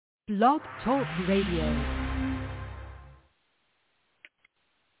Blog Talk Radio.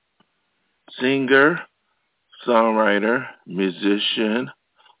 Singer, songwriter, musician,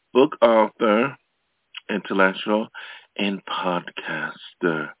 book author, intellectual, and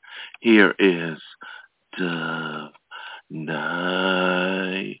podcaster. Here is Dove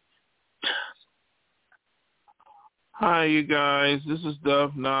Night. Hi, you guys. This is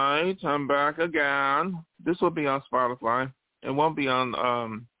Dove Night. I'm back again. This will be on Spotify. It won't be on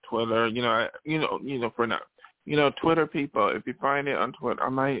Twitter. For now. Twitter people. If you find it on Twitter, I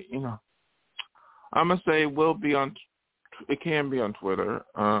might. I'm gonna say it will be on. It can be on Twitter.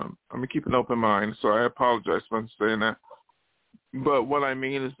 I'm gonna keep an open mind, so I apologize for saying that. But what I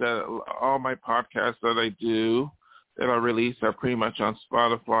mean is that all my podcasts that I do, that I release, are pretty much on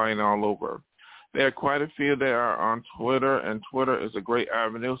Spotify and all over. There are quite a few that are on Twitter, and Twitter is a great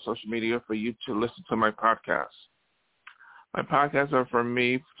avenue, social media, for you to listen to my podcasts. My podcasts are for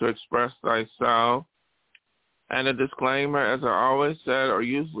me to express thyself. And a disclaimer, as I always said or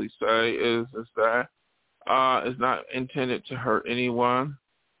usually say, is that it's not intended to hurt anyone.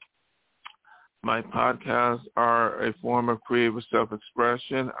 My podcasts are a form of creative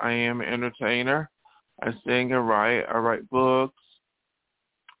self-expression. I am an entertainer. I sing and write. I write books.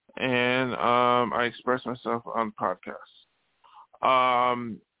 And I express myself on podcasts.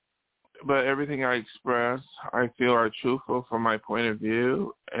 But everything I express, I feel are truthful from my point of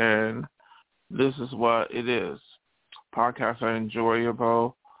view, and this is what it is. Podcasts are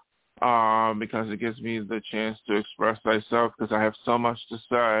enjoyable because it gives me the chance to express myself because I have so much to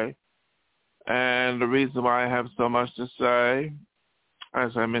say. And the reason why I have so much to say,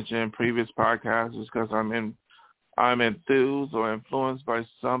 as I mentioned in previous podcasts, is because I'm enthused or influenced by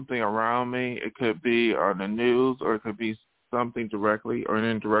something around me. It could be on the news, or it could be something directly or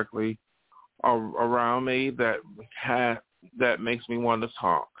indirectly around me that makes me want to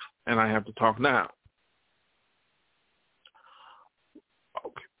talk, and I have to talk now.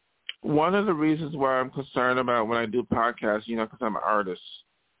 Okay. One of the reasons why I'm concerned about when I do podcasts, because I'm an artist.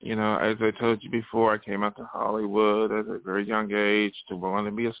 As I told you before, I came out to Hollywood at a very young age to want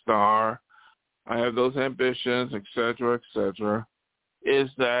to be a star. I have those ambitions, et cetera, is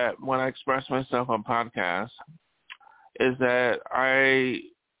that when I express myself on podcasts, is that I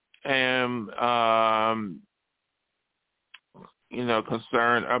am,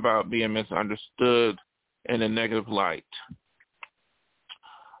 concerned about being misunderstood in a negative light.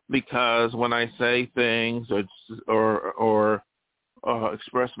 Because when I say things or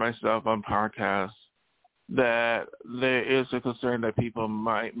express myself on podcasts, that there is a concern that people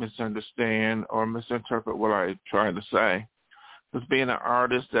might misunderstand or misinterpret what I'm trying to say. Because being an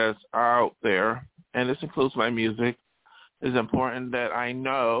artist that's out there, and this includes my music, it's important that I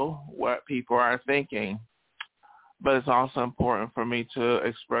know what people are thinking. But it's also important for me to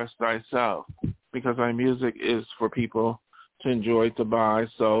express thyself, because my music is for people to enjoy, to buy.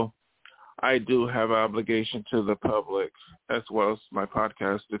 So I do have an obligation to the public, as well as my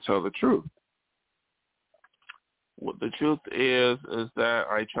podcast, to tell the truth. What the truth is that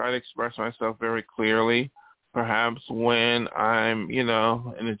I try to express myself very clearly, perhaps when I'm, in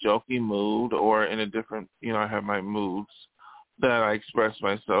a joking mood or in a different, I have my moods, that I express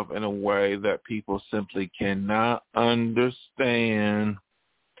myself in a way that people simply cannot understand.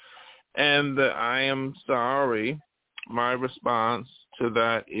 And that I am sorry. My response to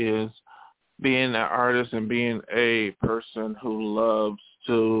that is being an artist and being a person who loves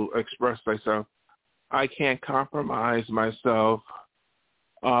to express myself. I can't compromise myself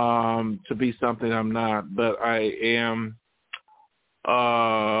to be something I'm not, but I am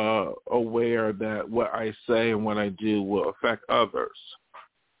aware that what I say and what I do will affect others.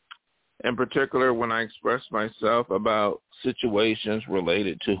 In particular, when I express myself about situations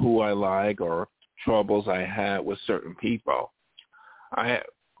related to who I like or troubles I had with certain people,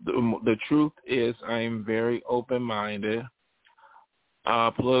 the truth is I'm very open-minded.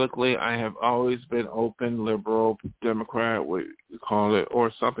 Politically, I have always been open, liberal, Democrat, what you call it,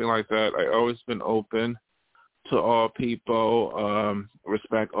 or something like that. I've always been open to all people,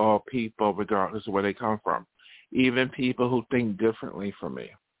 respect all people regardless of where they come from, even people who think differently from me.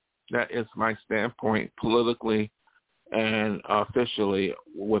 That is my standpoint politically and officially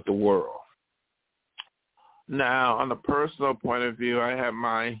with the world. Now, on a personal point of view, I have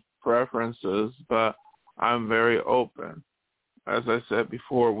my preferences, but I'm very open. As I said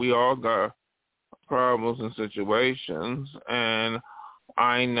before, we all got problems and situations, and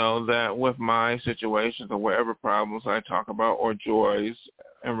I know that with my situations or whatever problems I talk about or joys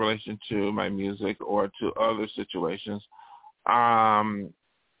in relation to my music or to other situations,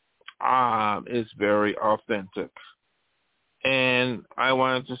 is very authentic. And I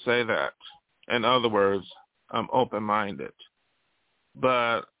wanted to say that. In other words, I'm open-minded.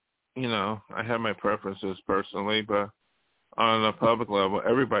 But, I have my preferences personally, but on a public level,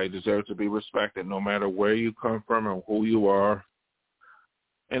 everybody deserves to be respected no matter where you come from or who you are.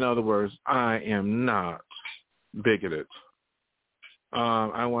 In other words, I am not bigoted. I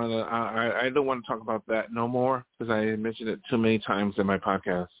don't want to talk about that no more because I mentioned it too many times in my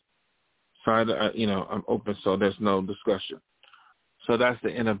podcast. So I'm open, so there's no discussion. So that's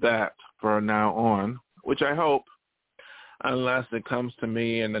the end of that for now on, which I hope, unless it comes to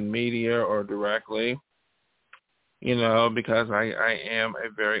me in the media or directly, because I am a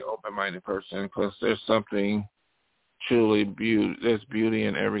very open-minded person because there's something truly there's beauty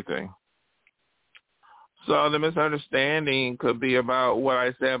in everything. So the misunderstanding could be about what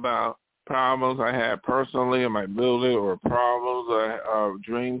I say about problems I had personally in my building or problems of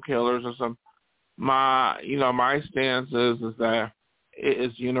dream killers or something. My stance is that it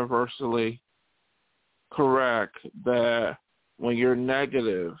is universally correct that when you're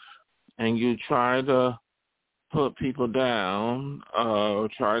negative and you try to put people down or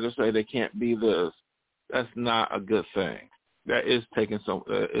try to say they can't be this, that's not a good thing. That is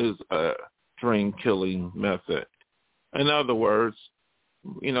a dream killing method. In other words,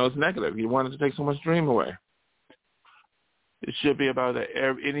 it's negative. You wanted to take someone's dream away. It should be about that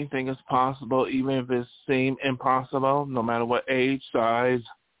anything is possible, even if it seems impossible, no matter what age, size,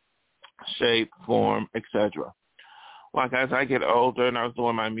 shape, form, etc. Like as I get older and I was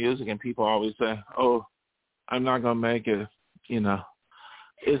doing my music and people always say, oh, I'm not going to make it,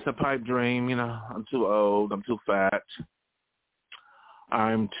 It's a pipe dream, I'm too old, I'm too fat,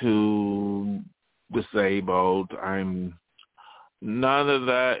 I'm too disabled, None of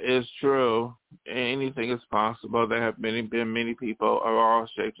that is true. Anything is possible. There have been many people of all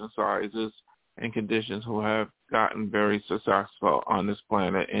shapes and sizes and conditions who have gotten very successful on this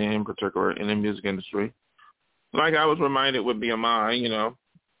planet, in particular in the music industry. Like I was reminded with BMI,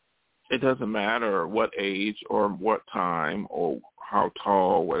 it doesn't matter what age or what time or how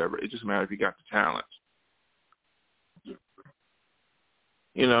tall, whatever. It just matters if you got the talent.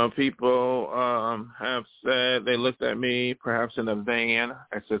 People have said they looked at me perhaps in a van,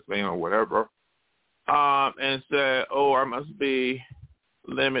 access van or whatever, and said, oh, I must be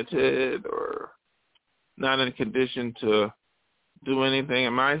limited or not in a condition to do anything.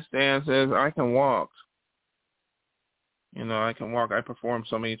 And my stance is I can walk. I can walk. I perform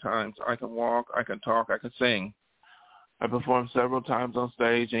so many times. I can walk. I can talk. I can sing. I performed several times on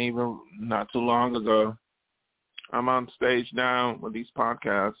stage, and even not too long ago, I'm on stage now with these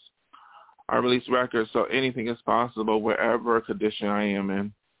podcasts. I release records, so anything is possible wherever condition I am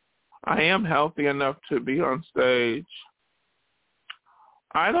in. I am healthy enough to be on stage.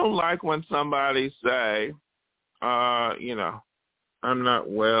 I don't like when somebody say, I'm not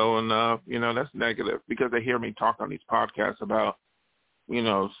well enough. That's negative because they hear me talk on these podcasts about,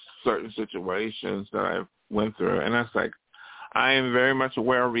 certain situations that I went through. And that's like, I am very much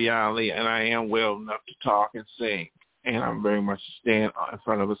aware of reality, and I am well enough to talk and sing. And I'm very much stand in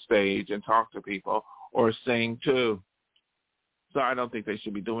front of a stage and talk to people or sing too. So I don't think they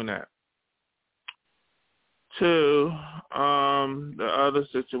should be doing that. Two, the other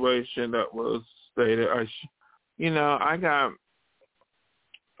situation that was stated, I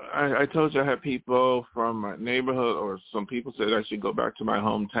told you I had people from my neighborhood, or some people said I should go back to my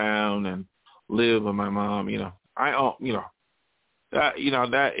hometown and live with my mom.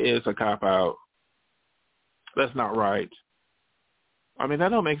 That is a cop-out. That's not right. That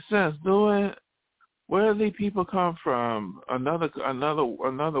don't make sense, do it? Where do these people come from? Another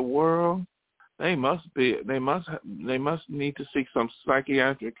world? They must need to seek some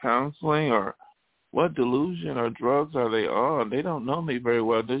psychiatric counseling, or what delusion or drugs are they on? They don't know me very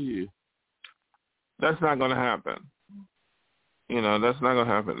well, do you? That's not going to happen. That's not going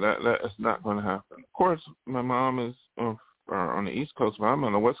to happen. That is not going to happen. Of course, my mom is on the East Coast, but I'm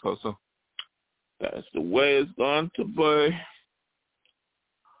on the West Coast, so that's the way it's going to be.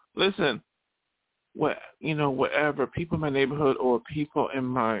 Listen, whatever, people in my neighborhood or people in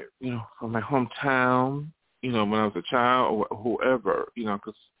my, from my hometown, when I was a child or whoever,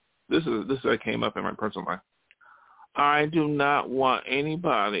 because this came up in my personal life. I do not want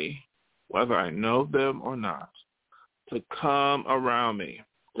anybody, whether I know them or not, to come around me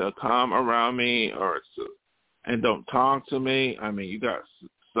and don't talk to me. You got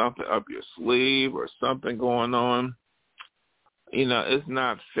something up your sleeve or something going on. It's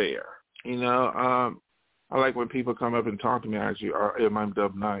not fair. I like when people come up and talk to me actually, or in my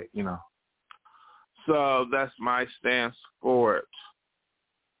dub night, So that's my stance for it.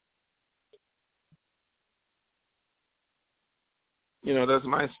 That's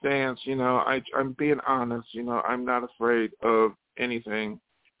my stance. I'm being honest. I'm not afraid of anything.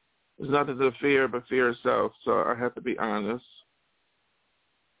 There's nothing to fear but fear itself, so I have to be honest.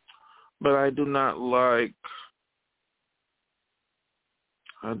 But I do not like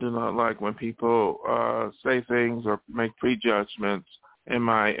when people say things or make prejudgments in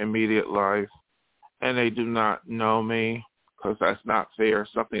my immediate life, and they do not know me, because that's not fair.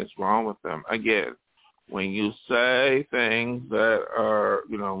 Something is wrong with them. Again, when you say things that are,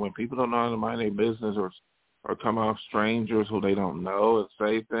 when people don't know how to mind their business or come off strangers who they don't know and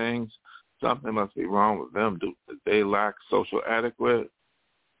say things, something must be wrong with them. Do they lack social etiquette?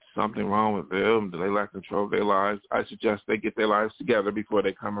 Something wrong with them? Do they lack control of their lives? I suggest they get their lives together before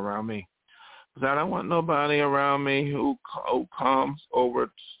they come around me. Because I don't want nobody around me who comes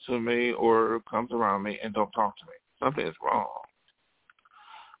over to me or comes around me and don't talk to me. Something is wrong.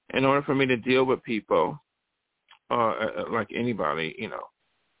 In order for me to deal with people, like anybody,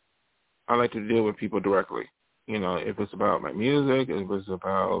 I like to deal with people directly. If it's about my music, if it's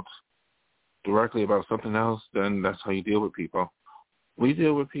directly about something else, then that's how you deal with people. We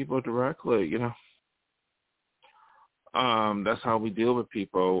deal with people directly, that's how we deal with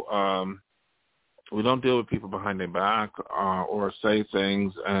people. We don't deal with people behind their back or say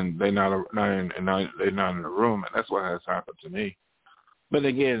things and they're not in the room, and that's what has happened to me. But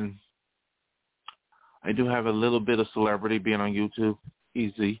again, I do have a little bit of celebrity being on YouTube.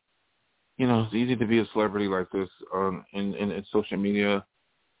 Easy. It's easy to be a celebrity like this in social media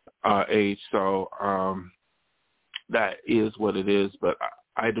age. So that is what it is. But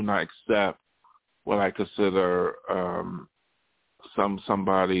I do not accept what I consider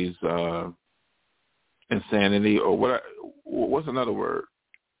somebody's insanity, or what's another word,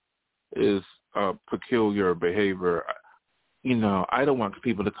 is peculiar behavior. I don't want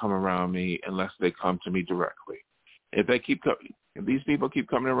people to come around me unless they come to me directly. If these people keep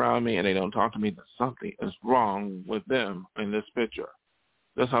coming around me and they don't talk to me, then something is wrong with them in this picture.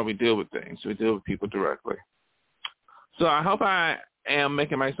 That's how we deal with things. We deal with people directly. So I hope I am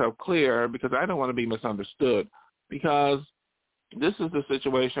making myself clear, because I don't want to be misunderstood, because this is the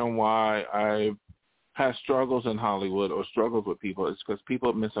situation why I've had struggles in Hollywood or struggles with people. It's because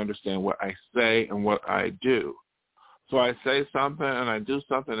people misunderstand what I say and what I do. So I say something and I do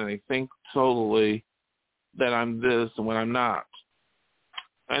something and they think totally that I'm this and when I'm not.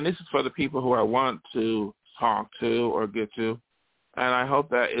 And this is for the people who I want to talk to or get to. And I hope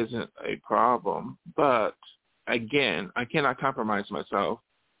that isn't a problem. But again, I cannot compromise myself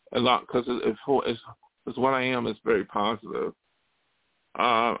a lot, because it's what I am is very positive.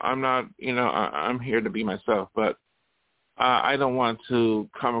 I'm not, I'm here to be myself, but I don't want to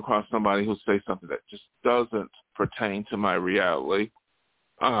come across somebody who says something that just doesn't pertain to my reality.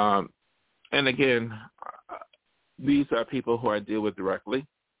 And again, these are people who I deal with directly.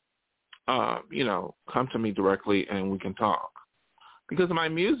 Come to me directly and we can talk. Because my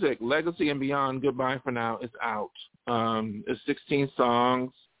music, Legacy and Beyond, Goodbye for Now, is out. It's 16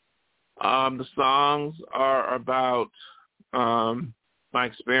 songs. The songs are about my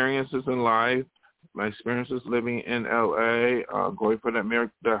experiences in life, my experiences living in L.A., going for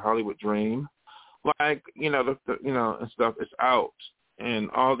that Hollywood dream. And stuff is out. And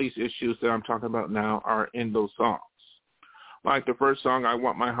all these issues that I'm talking about now are in those songs. Like the first song, I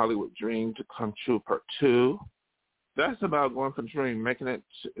Want My Hollywood Dream to Come True, Part 2. That's about going for the dream, making it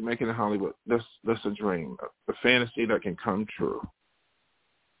Hollywood. That's a dream, a fantasy that can come true.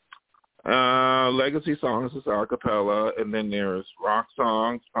 Legacy songs is a cappella, and then there's rock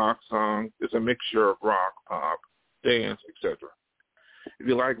songs, pop songs. It's a mixture of rock, pop, dance, etc. If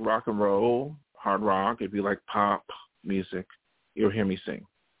you like rock and roll, hard rock, if you like pop music, you'll hear me sing.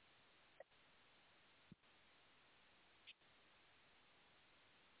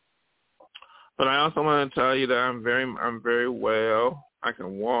 But I also want to tell you that I'm very well. I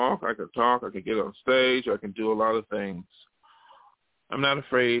can walk, I can talk, I can get on stage, I can do a lot of things. I'm not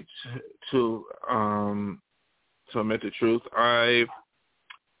afraid to admit the truth. I've,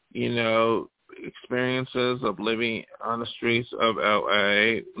 experiences of living on the streets of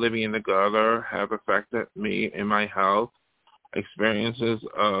L.A., living in the gutter, have affected me in my health. Experiences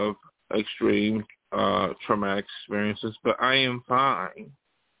of extreme traumatic experiences, but I am fine.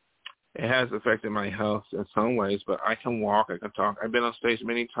 It has affected my health in some ways, but I can walk, I can talk. I've been on stage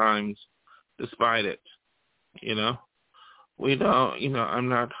many times despite it, We don't, I'm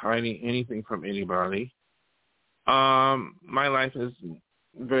not hiding anything from anybody. My life is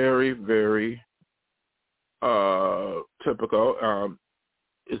very, very typical.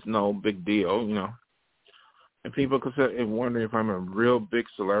 It's no big deal, And people could say and wonder if I'm a real big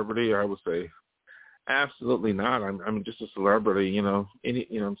celebrity. I would say Absolutely not. I'm just a celebrity,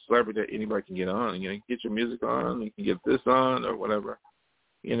 celebrity that anybody can get on. You get your music on, you can get this on or whatever.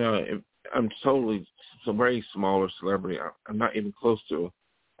 I'm totally a very smaller celebrity. I'm not even close to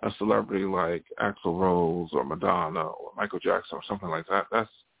a celebrity like Axl Rose or Madonna or Michael Jackson or something like that. That's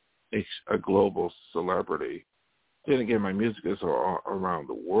a global celebrity. Then again, my music is all around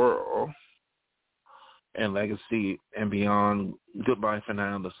the world. And Legacy and Beyond, Goodbye for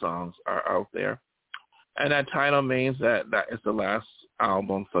Now, the songs are out there. And that title means that is the last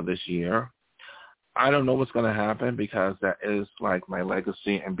album for this year. I don't know what's going to happen because that is like my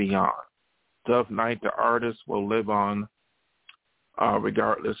legacy and beyond. Dove Knight, the artist, will live on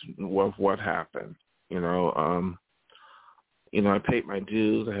regardless of what happened. I paid my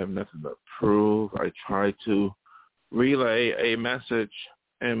dues. I have nothing but prove. I try to relay a message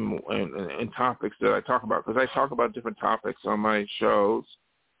and topics that I talk about, because I talk about different topics on my shows.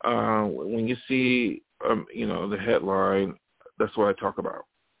 When you see, the headline, that's what I talk about.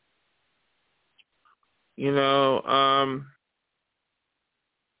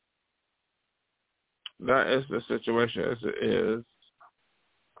 That is the situation as it is.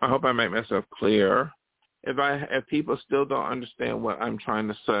 I hope I make myself clear. If people still don't understand what I'm trying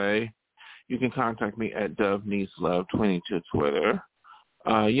to say, you can contact me at Dove Needs Love 22 Twitter.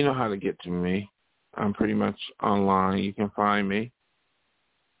 You know how to get to me. I'm pretty much online. You can find me.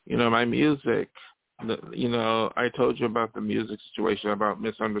 My music, I told you about the music situation, about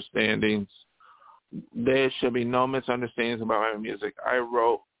misunderstandings. There should be no misunderstandings about my music. I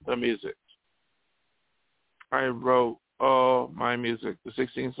wrote the music. I wrote all my music, the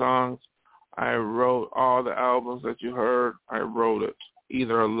 16 songs. I wrote all the albums that you heard. I wrote it,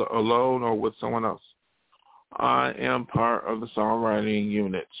 either alone or with someone else. I am part of the songwriting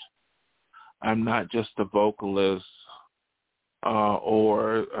unit. I'm not just the vocalist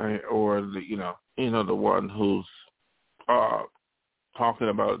or the one who's talking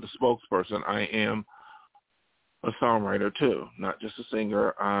about the spokesperson. I am a songwriter too, not just a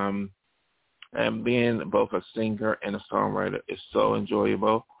singer. And being both a singer and a songwriter is so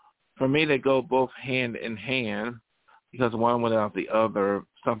enjoyable. For me, they go both hand in hand, because one without the other,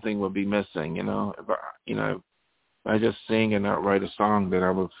 something would be missing. If I just sing and not write a song, then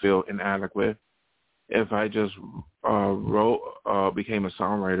I would feel inadequate. If I just became a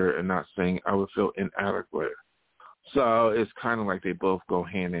songwriter and not sing, I would feel inadequate. So it's kind of like they both go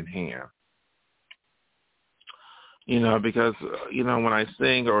hand in hand. Because, when I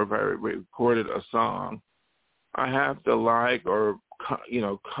sing or if I recorded a song, I have to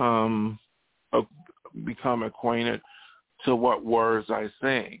become acquainted to what words I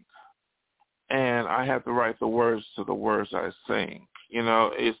sing. And I have to write the words to the words I sing.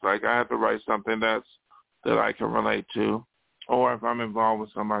 It's like I have to write something that I can relate to. Or if I'm involved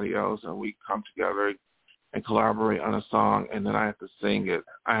with somebody else and we come together and collaborate on a song and then I have to sing it,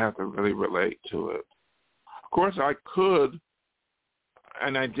 I have to really relate to it. Of course, I could,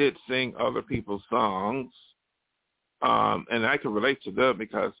 and I did sing other people's songs, and I could relate to them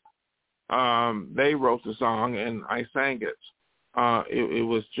because they wrote the song and I sang it. It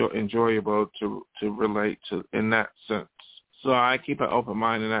was enjoyable to relate to in that sense. So I keep an open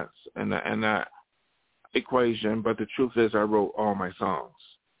mind in that equation. But the truth is, I wrote all my songs.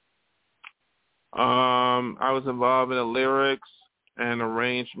 I was involved in the lyrics and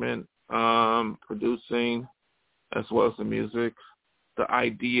arrangement, producing, as well as the music, the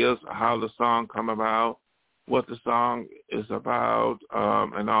ideas, how the song come about, what the song is about,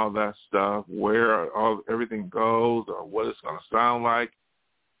 and all that stuff, where everything goes or what it's going to sound like,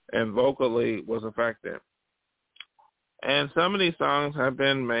 and vocally was affected. And some of these songs have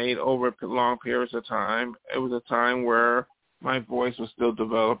been made over long periods of time. It was a time where my voice was still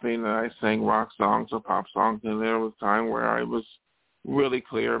developing, and I sang rock songs or pop songs, and there was a time where I was really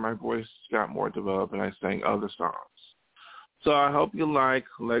clear. My voice got more developed, and I sang other songs. So I hope you like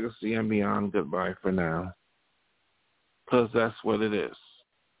Legacy and Beyond, Goodbye for Now, because that's what it is.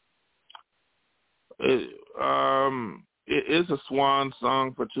 It is a swan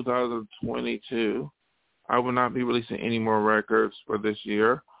song for 2022. I will not be releasing any more records for this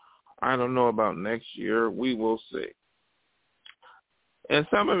year. I don't know about next year. We will see. And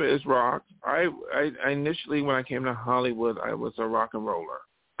some of it is rock. I initially, when I came to Hollywood, I was a rock and roller.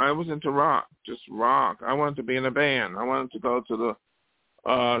 I was into rock, just rock. I wanted to be in a band. I wanted to go to the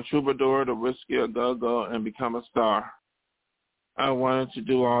Troubadour, the Whiskey a Go-Go, and become a star. I wanted to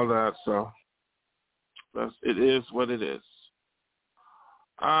do all that, so it is what it is.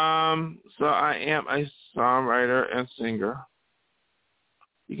 So I am a songwriter and singer.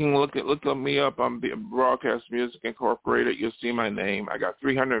 You can look me up on Broadcast Music Incorporated. You'll see my name. I got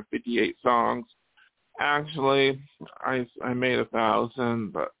 358 songs Actually, I made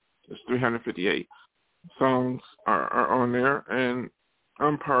 1,000, but there's 358 songs are on there, and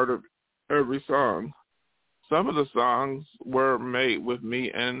I'm part of every song. Some of the songs were made with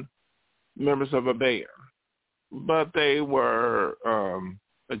me and members of a band, but they were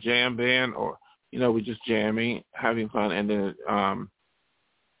a jam band, or we just jamming, having fun, and then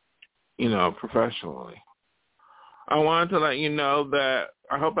professionally. I wanted to let you know that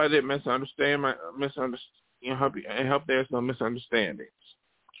I hope I didn't misunderstand. I hope there's no misunderstandings.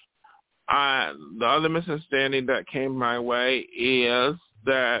 The other misunderstanding that came my way is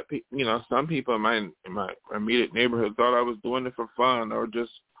that some people in my immediate neighborhood thought I was doing it for fun or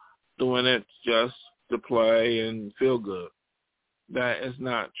just doing it just to play and feel good. That is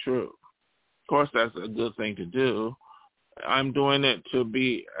not true. Of course, that's a good thing to do. I'm doing it to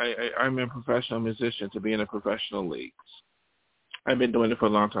be. I'm a professional musician to be in the professional leagues. I've been doing it for a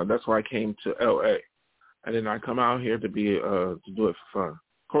long time. That's why I came to L.A. I did not come out here to do it for fun.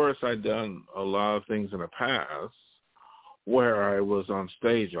 Of course, I've done a lot of things in the past where I was on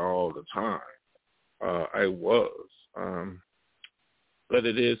stage all the time. I was, but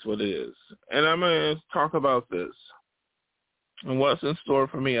it is what it is. And I'm going to talk about this and what's in store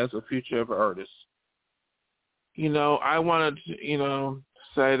for me as a future artist. I wanted to,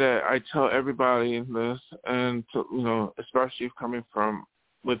 say that I tell everybody this, and to, especially coming from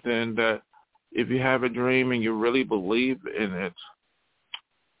within, that if you have a dream and you really believe in it,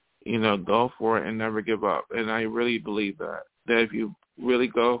 go for it and never give up. And I really believe that if you really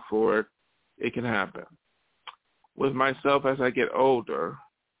go for it, it can happen. With myself as I get older,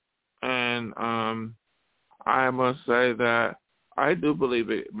 and I must say that I do believe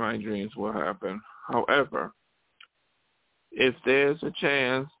my dreams will happen. However, if there's a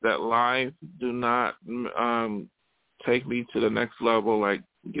chance that life do not take me to the next level, like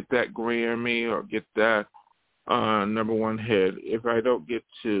get that Grammy or get that number one hit, if I don't get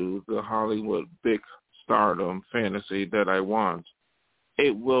to the Hollywood big stardom fantasy that I want,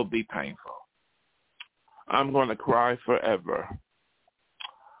 it will be painful. I'm going to cry forever.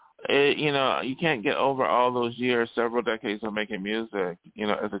 You can't get over all those years, several decades of making music.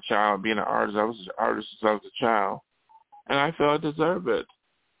 As a child, being an artist, I was an artist since I was a child. And I feel I deserve it.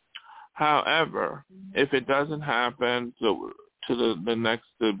 However, if it doesn't happen to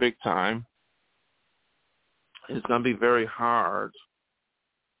the big time, it's going to be very hard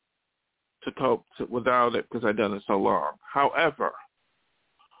to cope without it because I've done it so long. However,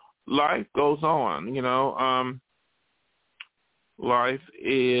 life goes on. Life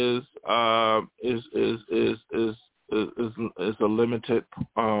is a limited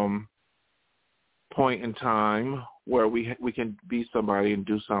point in time where we can be somebody and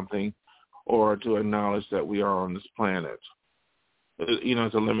do something, or to acknowledge that we are on this planet.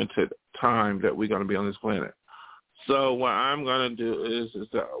 It's a limited time that we're going to be on this planet. So what I'm going to do is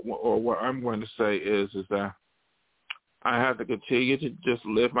that, or what I'm going to say is that I have to continue to just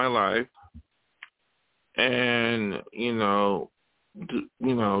live my life, and do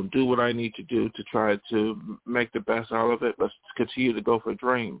what I need to do to try to make the best out of it, but continue to go for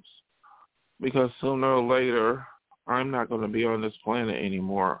dreams, because sooner or later I'm not going to be on this planet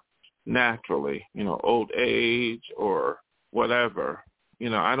anymore naturally, old age or whatever.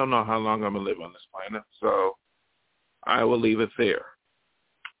 I don't know how long I'm going to live on this planet, so I will leave it there.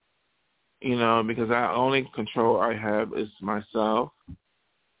 Because the only control I have is myself,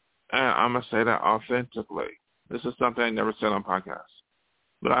 and I'm going to say that authentically. This is something I never said on podcasts.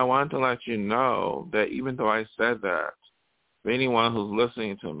 But I wanted to let you know that even though I said that, for anyone who's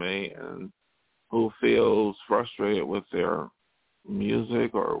listening to me and who feels frustrated with their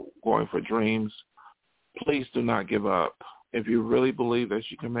music or going for dreams, please do not give up. If you really believe that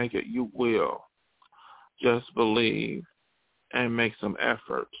you can make it, you will. Just believe and make some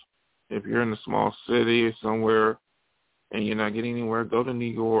effort. If you're in a small city or somewhere and you're not getting anywhere, go to New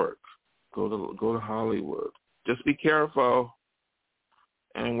York, go to Hollywood. Just be careful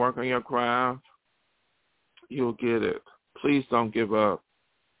and work on your craft. You'll get it. Please don't give up.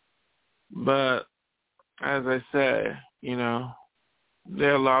 But as I say,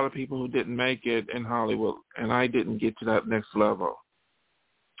 there are a lot of people who didn't make it in Hollywood, and I didn't get to that next level.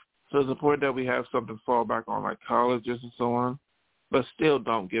 So it's important that we have something to fall back on, like colleges and so on, but still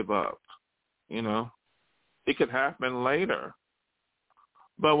don't give up. It could happen later.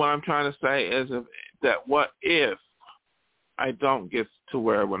 But what I'm trying to say is that what if I don't get to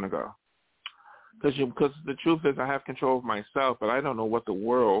where I want to go? Because the truth is I have control of myself, but I don't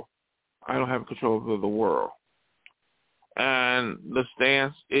know I don't have control over the world. And the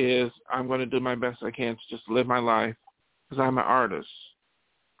stance is I'm going to do my best I can to just live my life because I'm an artist.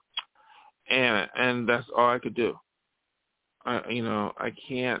 and that's all I could do. I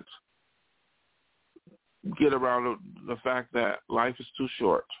can't get around the fact that life is too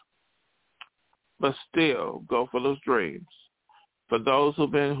short. But still, go for those dreams. For those who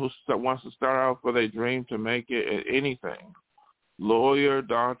wants to start out for their dream to make it at anything, lawyer,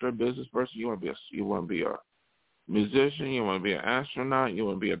 doctor, business person, you want to be a musician, you want to be an astronaut, you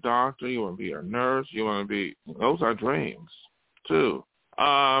want to be a doctor, you want to be a nurse, those are dreams too.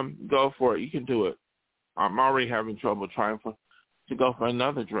 Go for it. You can do it. I'm already having trouble trying to go for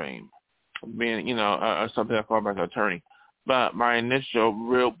another dream, being, something I call like an attorney. But my initial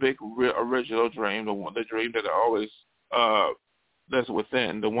real original dream, the dream that I always, that's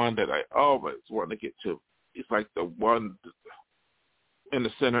within, the one that I always want to get to, it's like the one in the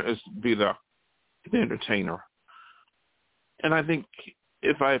center is to be the entertainer. And I think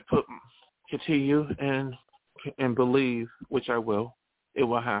if I continue and believe, which I will, it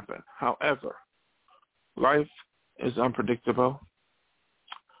will happen. However, life is unpredictable,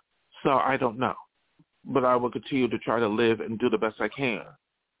 so I don't know. But I will continue to try to live and do the best I can,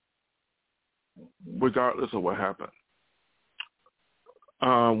 regardless of what happens,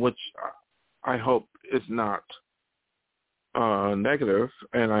 which I hope is not negative,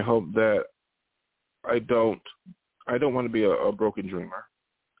 and I hope that I don't want to be a broken dreamer,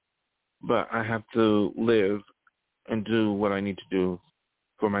 but I have to live and do what I need to do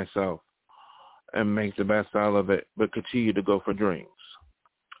for myself and make the best out of it, but continue to go for dreams.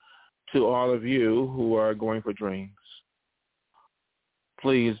 To all of you who are going for dreams,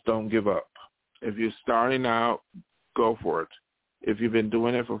 please don't give up. If you're starting out, go for it. If you've been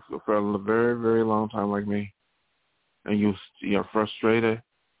doing it for a very, very long time like me, and you're frustrated,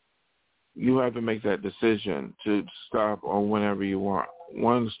 you have to make that decision to stop or whenever you want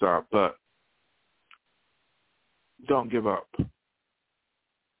to stop, but don't give up.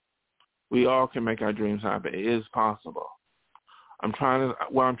 We all can make our dreams happen. It is possible.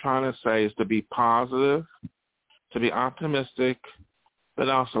 What I'm trying to say is to be positive, to be optimistic, but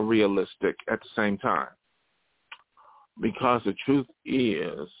also realistic at the same time. Because the truth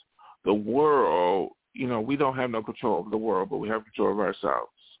is, the world, we don't have no control over the world, but we have control of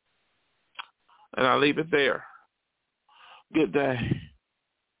ourselves. And I'll leave it there. Good day.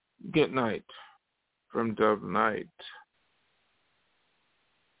 Good night from Dove Night.